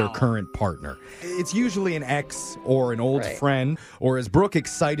with their current partner. It's usually an ex or an old friend, or as Brooke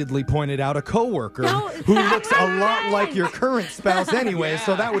excitedly pointed out, a coworker who looks a lot like your current spouse anyway,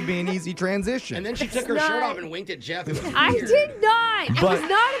 so that would be an easy transition. And then she took her shirt off and winked at Jeff. It was I weird. did not. It was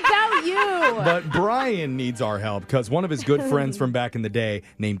not about you. But Brian needs our help because one of his good friends from back in the day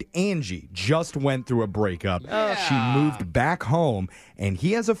named Angie just went through a breakup. She moved back home, and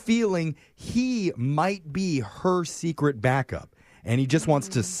he has a feeling he might be her secret backup. And he just wants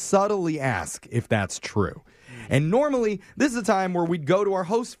to subtly ask if that's true. And normally, this is a time where we'd go to our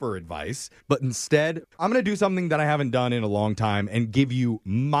host for advice, but instead, I'm going to do something that I haven't done in a long time and give you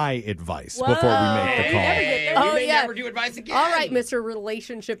my advice before we make the call. We may never do advice again. All right, Mr.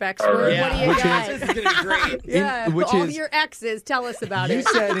 Relationship Expert. What do you Which got? This is going to be great. Yeah, which all is- your exes, tell us about You it.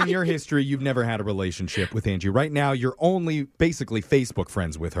 said in your history you've never had a relationship with Angie. Right now, you're only basically Facebook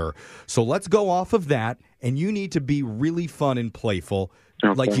friends with her. So let's go off of that, and you need to be really fun and playful,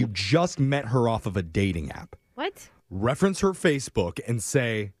 like you just met her off of a dating app. What? Reference her Facebook and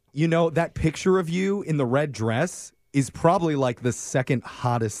say, that picture of you in the red dress is probably like the second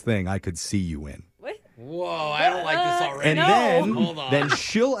hottest thing I could see you in. Whoa, I don't like this already. And Hold on. then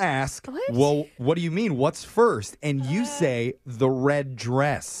she'll ask, well, what do you mean? What's first? And you say, the red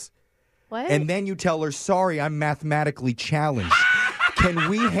dress. What? And then you tell her, sorry, I'm mathematically challenged. Can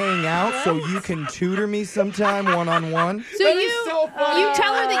we hang out so you can tutor me sometime one-on-one? So That you is so funny. you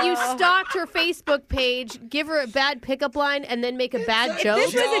tell her that you stalked her Facebook page, give her a bad pickup line, and then make a bad joke?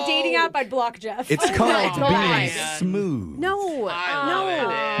 If this was a dating app, I'd block Jeff. It's called Oh, being man. smooth. No. I No.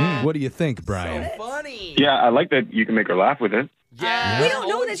 love it. What do you think, Brian? So funny. Yeah, I like that you can make her laugh with it. Yeah. We don't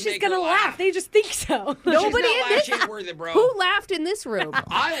know that she's going to laugh. They just think so. Nobody She's not in this. laugh worth it, bro. Who laughed in this room?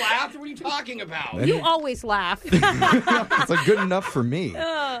 I laughed. What are you talking about? You always laugh. It's like good enough for me.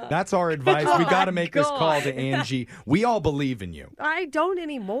 That's our advice. We got to make this call to Angie. We all believe in you. I don't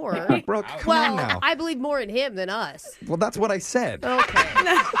anymore. Brooke, come Well, on now. I believe more in him than us. Well, that's what I said. Okay.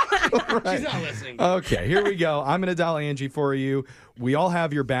 She's not listening. Okay, here we go. I'm going to dial Angie for you. We all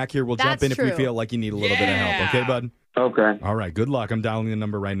have your back here. We'll jump That's in if we true. feel like you need a little bit of help. Okay, bud? Okay. All right, good luck. I'm dialing the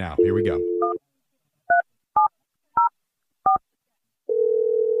number right now. Here we go.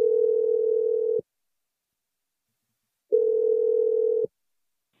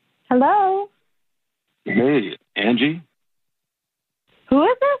 Hello? Hey, Angie? Who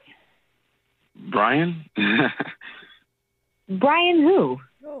is this? Brian? Brian who?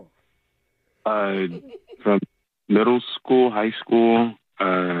 From middle school, high school.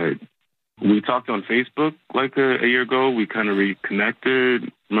 We talked on Facebook like a year ago. We kind of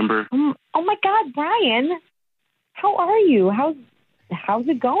reconnected. Remember? Oh my God, Brian. How are you? How's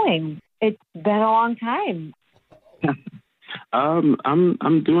it going? It's been a long time.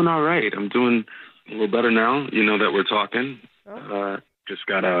 I'm doing all right. I'm doing a little better now. You know that we're talking. Just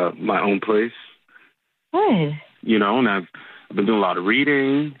got my own place. Good. And I've been doing a lot of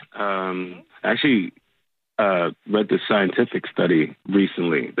reading. Actually, read this scientific study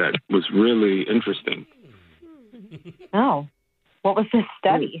recently that was really interesting. Oh, what was this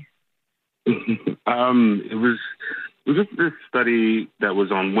study? It was just this study that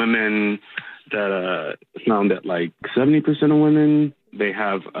was on women that found that like 70% of women, they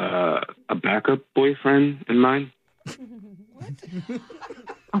have a backup boyfriend in mind.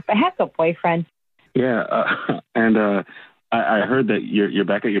 A backup boyfriend? Yeah, and I heard that you're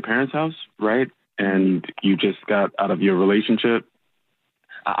back at your parents' house, right? And you just got out of your relationship.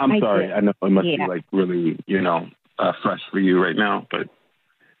 I'm sorry. Did. I know it must Yeah. be like really, fresh for you right now, but.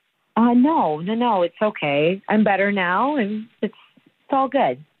 No, it's okay. I'm better now, and it's all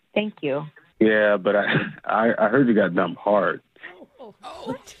good. Thank you. Yeah, but I heard you got dumped hard.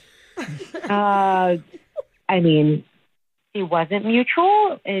 I mean, it wasn't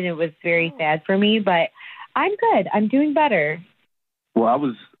mutual, and it was very sad for me, but I'm good. I'm doing better. Well, I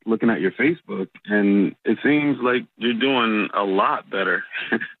was looking at your Facebook, and it seems like you're doing a lot better.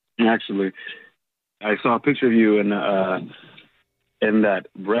 Actually, I saw a picture of you in that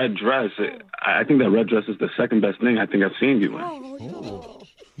red dress. I think that red dress is the second best thing I think I've seen you in.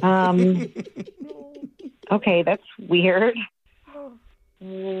 Okay, that's weird.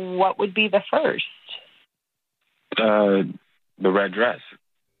 What would be the first? The red dress.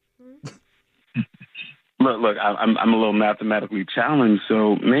 Look, I'm a little mathematically challenged,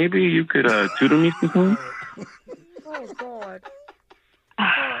 so maybe you could tutor me sometime. Oh, God.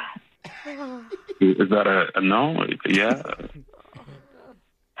 Is that a no? Yeah.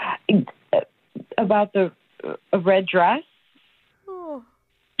 About the red dress?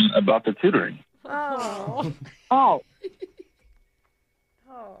 About the tutoring. Oh. Oh.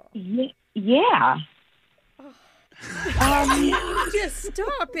 Yeah. Just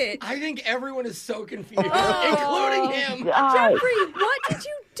stop it. I think everyone is so confused, including him. Jeffrey, what did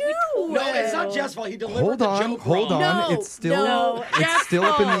you do? No, it's not Jeff's fault. He delivered the joke Hold wrong. on. It's still up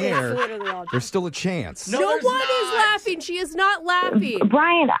in the air. There's still a chance. No one is laughing. She is not laughing.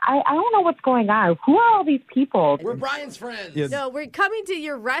 Brian, I don't know what's going on. Who are all these people? We're Brian's friends. Yes. No, we're coming to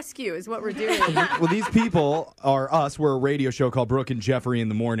your rescue is what we're doing. Well, these people are us. We're a radio show called Brooke and Jeffrey in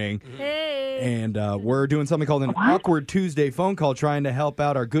the Morning. Hey. And we're doing something called an Awkward Tuesday phone call, trying to help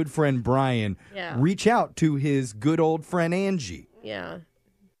out our good friend Brian reach out to his good old friend Angie. Yeah.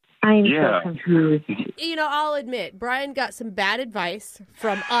 I'm so confused. You know, I'll admit, Brian got some bad advice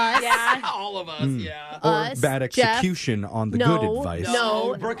from us. Yeah. All of us, yeah. Or Us, bad execution on the good advice.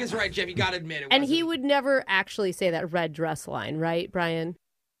 No. Brooke is right, Jeff. You got to admit it. And he would never actually say that red dress line, right, Brian?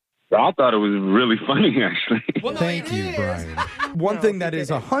 I thought it was really funny, actually. Well, no, Thank you, Brian. One thing that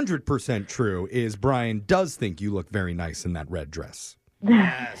is 100% true is Brian does think you look very nice in that red dress.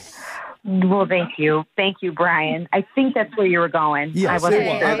 Yes. Well, thank you. Thank you, Brian. I think that's where you were going. I wasn't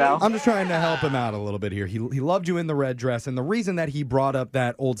sure, though. I'm just trying to help him out a little bit here. He loved you in the red dress, and the reason that he brought up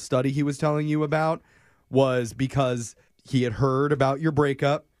that old study he was telling you about was because he had heard about your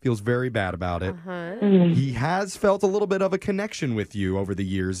breakup, feels very bad about it. He has felt a little bit of a connection with you over the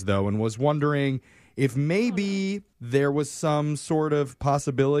years, though, and was wondering if maybe there was some sort of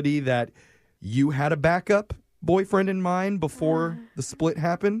possibility that you had a backup boyfriend in mind before the split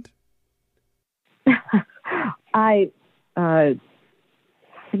happened. I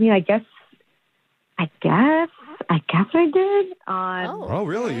mean, I guess I did. Oh,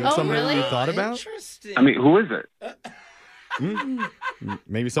 really? You have somebody you thought about? Interesting. I mean, who is it?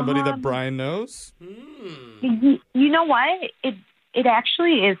 Maybe somebody that Brian knows? You know what? It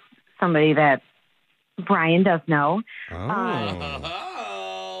actually is somebody that Brian does know.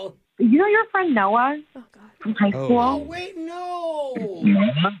 Oh. You know your friend Noah from high school? Oh, wait, no.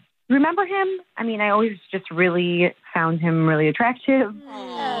 Remember him? I mean, I always just really found him really attractive.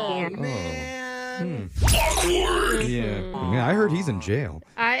 Oh, man. Yeah, I heard he's in jail.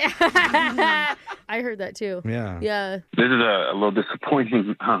 I heard that too. Yeah. Yeah. This is a little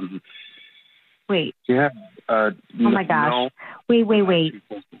disappointing. Wait. Yeah. Oh my gosh. No. Wait.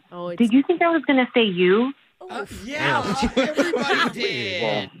 Oh, did you think I was going to say you? Yeah, everybody did.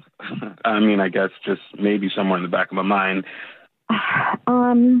 Well, I mean, I guess just maybe somewhere in the back of my mind.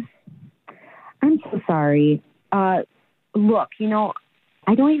 I'm so sorry. Look,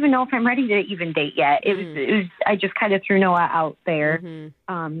 I don't even know if I'm ready to even date yet. It was I just kind of threw Noah out there.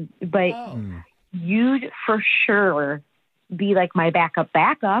 But you'd for sure be like my backup.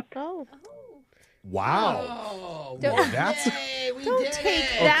 Oh. Wow. Oh, Don't- That's Don't take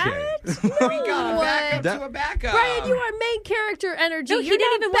that. We got a backup to a backup. Brian, you are main character energy. No, he You're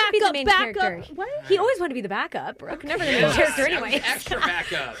didn't not even want to be the main backup. character. What? He always wanted to be the backup. Brooke, never the main Yes, character that anyway. was extra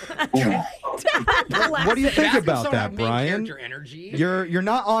backup. What do you think Backups about don't that, have main Brian? character energy. You're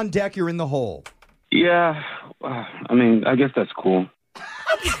not on deck. You're in the hole. Yeah. I mean, I guess that's cool.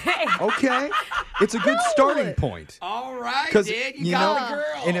 Okay. It's a good starting point. All right, Because dude, you got the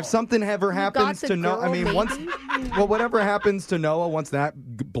girl. and if something ever happens the to Noah, I girl, mean, whatever happens to Noah, once that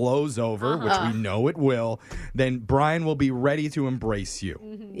blows over, which we know it will, then Brian will be ready to embrace you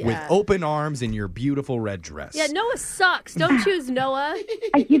with open arms in your beautiful red dress. Yeah, Noah sucks. Don't choose Noah.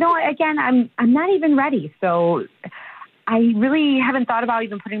 You know, again, I'm not even ready. So I really haven't thought about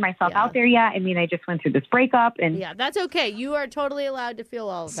even putting myself out there yet. I mean, I just went through this breakup, and Yeah, that's okay. You are totally allowed to feel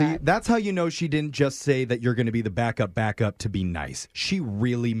all of See, that. that's how you know she didn't just say that you're going to be the backup to be nice. She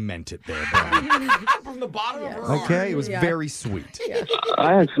really meant it there, Brian. From the bottom of her Okay? It was Yeah. very sweet.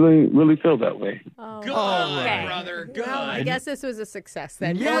 I actually really feel that way. Good, brother. Good. Well, I guess this was a success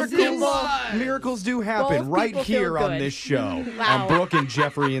then. Miracles do happen both right people feel here on good. this show. Wow. On Brooke and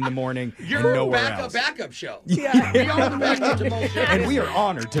Jeffrey in the morning and You're nowhere a else. backup show. Yeah. We are the backup to most shows. And we are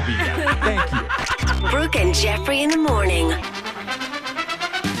honored to be that. Thank you. Brooke and Jeffrey in the morning.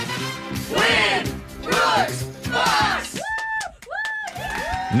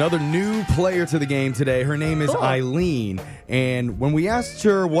 Another new player to the game today. Her name is Eileen. And when we asked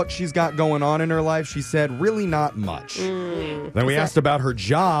her what she's got going on in her life, she said, really not much. Then we asked about her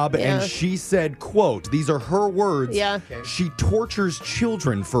job, and she said, quote, these are her words, she tortures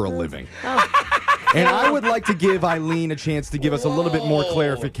children for a living. And I would like to give Eileen a chance to give us a little bit more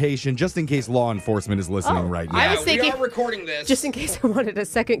clarification, just in case law enforcement is listening right now. I was thinking, we are recording this. just in case I wanted a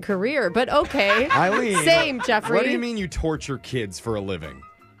second career, but okay. Eileen, Same, Jeffrey. what do you mean you torture kids for a living?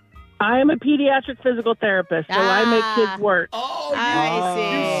 I'm a pediatric physical therapist, so I make kids work. Oh, I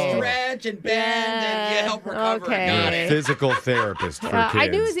see. you stretch and bend and you help recover. Okay. Got it. Physical therapist for kids. I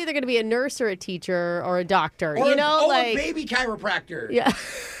knew it was either going to be a nurse or a teacher or a doctor. Or, you know, a baby chiropractor. Yeah.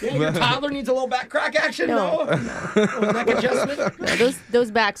 Yeah, your toddler needs a little back crack action. No. No. Neck adjustment. No, those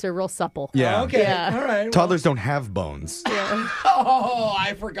backs are real supple. Yeah. Okay. Yeah. All right. Toddlers don't have bones. Oh,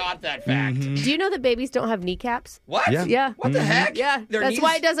 I forgot that fact. Do you know that babies don't have kneecaps? What? Yeah. What the heck? Yeah. Their That's knees-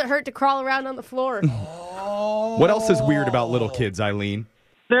 why it doesn't hurt to crawl around on the floor. What else is weird about little kids, Eileen?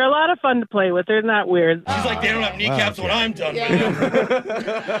 They're a lot of fun to play with. They're not weird. She's like, they don't have kneecaps when I'm done with them.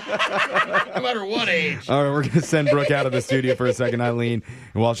 No matter what age. All right, we're going to send Brooke out of the studio for a second, Eileen.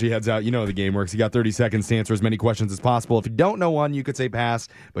 And while she heads out, you know how the game works. You got 30 seconds to answer as many questions as possible. If you don't know one, you could say pass,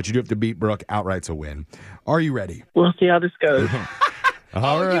 but you do have to beat Brooke outright to win. Are you ready? We'll see how this goes.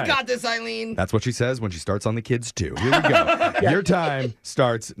 All right. You got this, Eileen. That's what she says when she starts on the kids, too. Here we go. Your time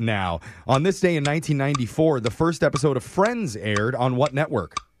starts now. On this day in 1994, the first episode of Friends aired on what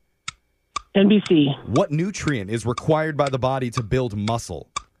network? NBC. What nutrient is required by the body to build muscle?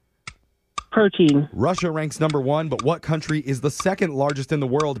 Protein. Russia ranks number 1, but what country is the second largest in the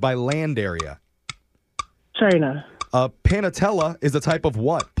world by land area? China. Panatella is a type of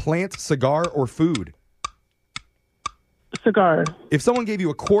what? Plant, cigar, or food? Cigar. If someone gave you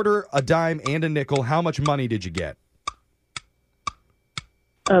a quarter, a dime, and a nickel, how much money did you get?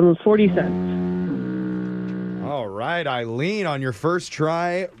 40 cents. All right, Eileen, on your first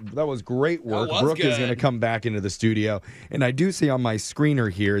try, that was great work. That was Brooke is good. going to come back into the studio. And I do see on my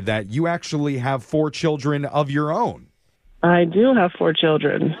screener here that you actually have 4 children of your own. I do have 4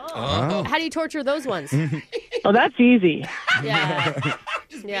 children. Oh. How do you torture those ones? Oh, that's easy. Yeah.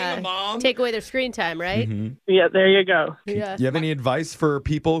 Yeah. Take away their screen time, right? Yeah, there you go. Yeah. Do you have any advice for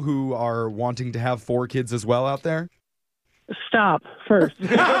people who are wanting to have 4 kids as well out there? Stop first.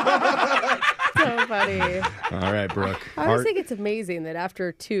 So funny. All right, Brooke. I always think it's amazing that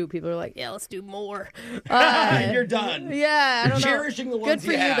after 2, people are like, yeah, let's do more. You're done. Yeah, I don't know. Cherishing the Good ones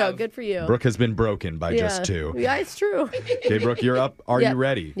for you you, have. though. Good for you. Brooke has been broken by just 2. Yeah, it's true. Okay, Brooke, you're up. Are Yeah. you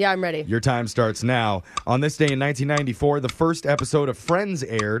ready? Yeah, I'm ready. Your time starts now. On this day in 1994, the first episode of Friends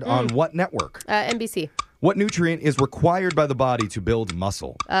aired on what network? NBC. What nutrient is required by the body to build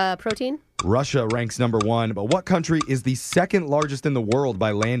muscle? Protein. Russia ranks number 1, but what country is the second largest in the world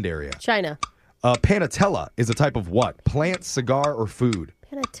by land area? China. Panatella is a type of what? Plant, cigar, or food?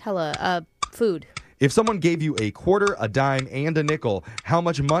 Panatella. Food. If someone gave you a quarter, a dime, and a nickel, how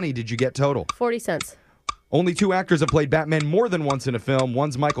much money did you get total? 40 cents. Only 2 actors have played Batman more than once in a film.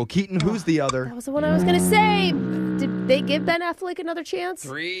 One's Michael Keaton. Who's the other? That was the one I was going to say. Did they give Ben Affleck another chance?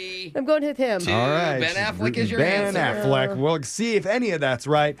 3. I'm going with him. All right. Ben Affleck is your Ben answer. Affleck. We'll see if any of that's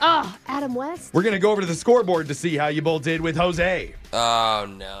right. Oh, Adam West. We're going to go over to the scoreboard to see how you both did with Jose.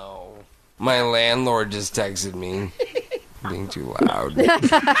 Oh, no. My landlord just texted me. Being too loud.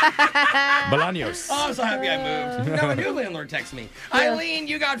 Bolaños. Oh, I'm so happy I moved. Now a new landlord texts me. Eileen,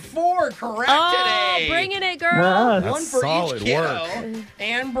 you got 4 correct Oh, today. bringing it, girl. That's One for solid each kiddo. work.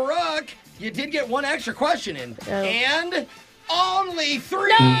 And Brooke, you did get 1 extra question in. Oh. And only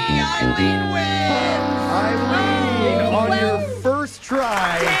 3. Eileen wins. Eileen, on your first first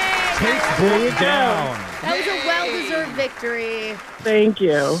try takes Brooke down. That was a well-deserved victory. Thank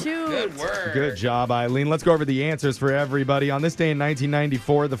you. Shoot. Good work. Good job, Eileen. Let's go over the answers for everybody. On this day in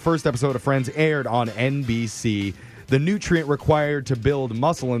 1994, the first episode of Friends aired on NBC. The nutrient required to build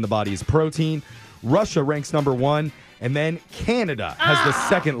muscle in the body is protein. Russia ranks number 1. And then Canada has the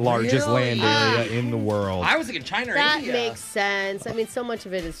second largest land area in the world. I was thinking China or That India. makes sense. I mean, so much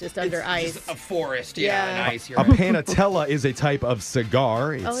of it is just under ice. Just a forest, and ice. A panatella is a type of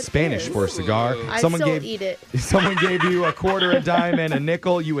cigar. It's it Spanish is. for cigar. I still eat it. If someone gave you a quarter, a dime, and a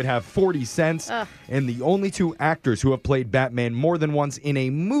nickel, you would have 40 cents. Ugh. And the only two actors who have played Batman more than once in a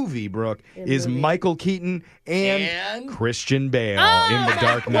movie, Brooke, is Michael Keaton and Christian Bale in the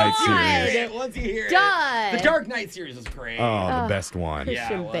Dark Knight series. Once you hear Done. it. The Dark Knight series is great. Oh, the best one.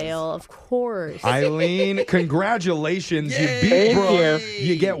 Christian Bale, of course. Eileen, congratulations. You beat Thank Brooke. you.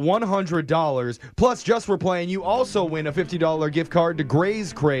 You get $100. Plus, just for playing, you also win a $50 gift card to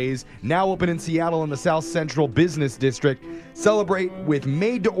Gray's Craze, now open in Seattle in the South Central Business District. Celebrate with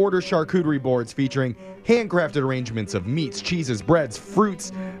made-to-order charcuterie boards featuring handcrafted arrangements of meats, cheeses, breads,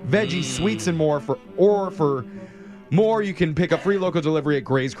 fruits, veggies, sweets, and more. For more, you can pick up free local delivery at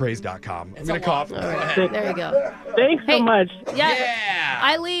grayscraze.com. I'm going to cough. All right, there you go. Thanks so much. Yeah.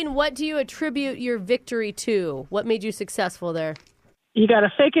 Eileen, what do you attribute your victory to? What made you successful there? You got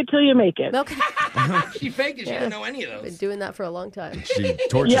to fake it till you make it. Okay. She faked it. She didn't know any of those. Been doing that for a long time. She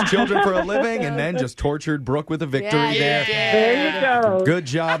tortures children for a living and then just tortured Brooke with a victory there. There you go. Good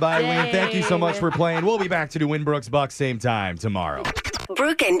job, Eileen. Thank you so much for playing. We'll be back to do Win Brooks Bucks same time tomorrow.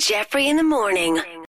 Brooke and Jeffrey in the morning.